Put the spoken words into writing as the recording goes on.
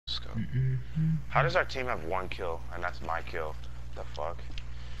go. How does our team have 1 kill and that's my kill? The fuck?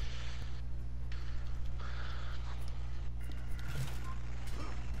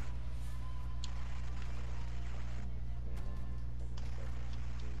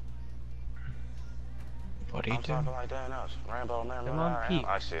 What are you I'm doing? talking like that else. Rainbow man, Come on, Pete.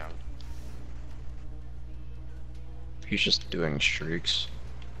 I see him. He's just doing streaks.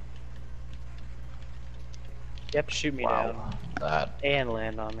 You have to shoot me down That and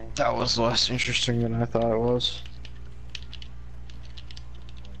land on me. was less interesting than I thought it was.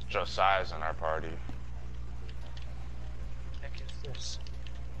 Josiah's in our party. What the heck is this?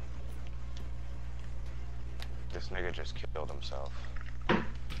 This nigga just killed himself.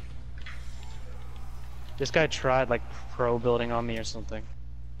 This guy tried like pro building on me or something.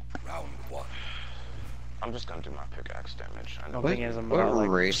 Round 1. I'm just gonna do my pickaxe damage. I know. Don't think he has a What like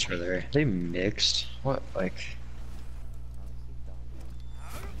race are they? They mixed? What, like...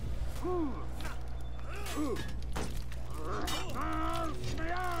 I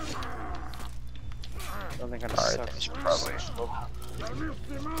don't think I'm Alright, suck. that's probably...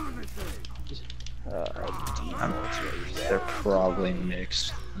 They're probably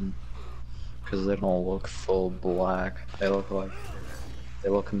mixed. Because they don't look full black. They look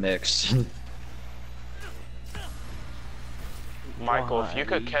mixed. Michael, if you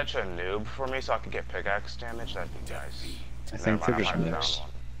could catch a noob for me so I could get pickaxe damage, that'd be nice. I think they're just mixed.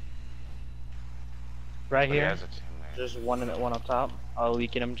 Right But he here. has a teammate. There's one up top. I'll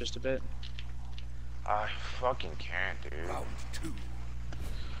weaken him just a bit. I fucking can't, dude. Round 2.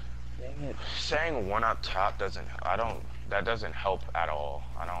 Dang it. Saying 1 up top doesn't. That doesn't help at all.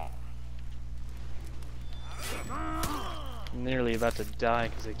 I don't. I'm nearly about to die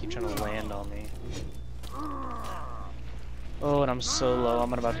because they keep trying to land on me. Oh, and I'm so low.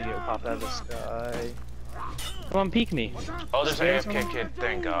 I'm about to get popped out of the sky. Come on, peek me. Oh, there's There's AFK kid.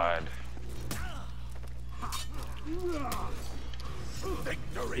 Thank God.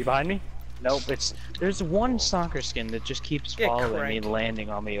 You behind me? Nope. There's one soccer skin that just keeps Get following me, cranked. landing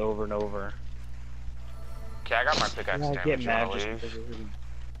on me over and over. Okay, I got my pickaxe I damage. get You mad wanna just leave? because of him.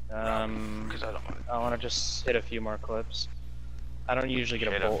 Because I don't want I want to just hit a few more clips. I don't usually to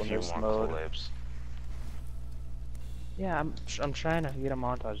get a hit a bolt in few this more mode. clips. Yeah, I'm trying to get a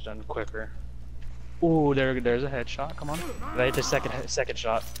montage done quicker. Ooh, there's a headshot. Come on. Did I hit the second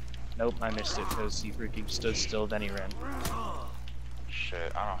shot? Nope, I missed it because he freaking stood still. Then he ran.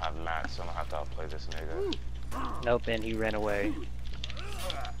 Shit, I don't have mats, so I'm gonna have to outplay this nigga. Nope, and he ran away.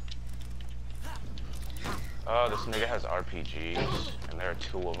 Oh, this nigga has RPGs, and there are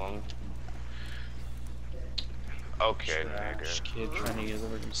 2 of them. Okay, Trash nigga. kid trying to use a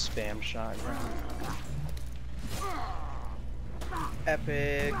freaking spam shotgun.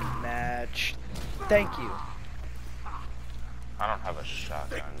 Epic match. Thank you. I don't have a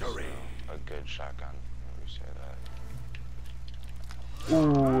shotgun, so Victory. a good shotgun. Let me say that.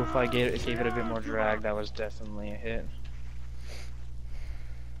 Ooh, if I gave it a bit more drag, that was definitely a hit.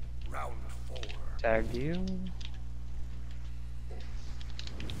 Round 4. Tagged you.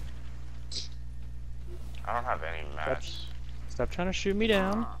 I don't have any mats. Stop trying to shoot me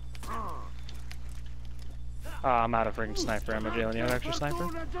down. I'm out of freaking sniper ammo. Jalen, you have extra sniper?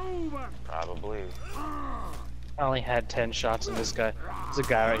 Probably. I only had 10 shots in this guy. There's a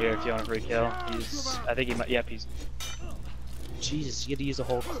guy right here if you want a free kill. I think he might, yep, he's... Jesus, you had to use a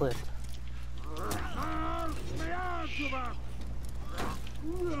whole clip.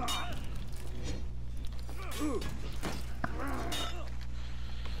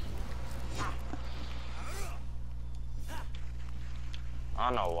 I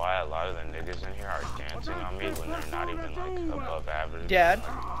don't know why a lot of the niggas in here are dancing on me when they're not even like above average. Dad.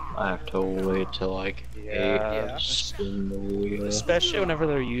 I have to wait till like Yeah. 8 spin the wheel. Especially whenever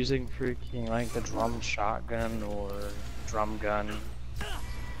they're using freaking like the drum shotgun or drum gun.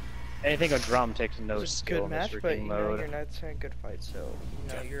 Anything a drum takes no It was a skill good in this match, freaking but you know mode. you're not saying good fight, so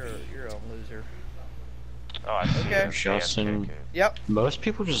you know you're a loser. Oh, I see. Okay. that Justin. AFK kid. Yep. Most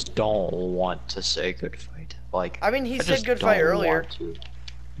people just don't want to say good fight. Like, I mean, he I said just good fight don't earlier. want to.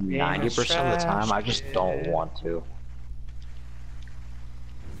 90% of the time, I just don't want to.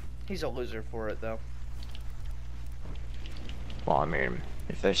 He's a loser for it, though. Well, I mean,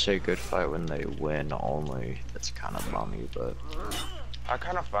 if they say good fight when they win only, that's kind of bummy, but... I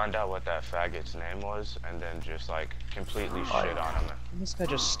kind of found out what that faggot's name was, and then just like completely shit on him. This guy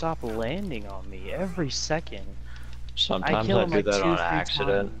just stopped landing on me every second. Sometimes kill I him do like that 2 on 3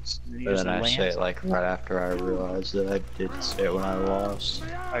 accident, times, and he and just then I say lands it on like me. right after I realize that I did say it when I lost.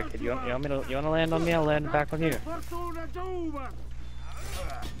 Alright, kid, you want to land on me? I'll land back on you.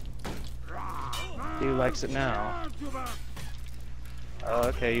 He likes it now. Oh,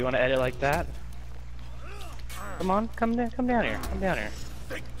 okay, you want to edit like that? Come on, come down here, come down here.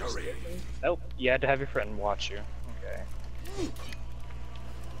 Victory. Nope, you had to have your friend watch you. Okay.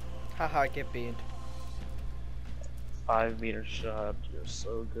 Haha, get beamed. 5 meter shot, you're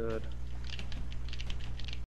so good.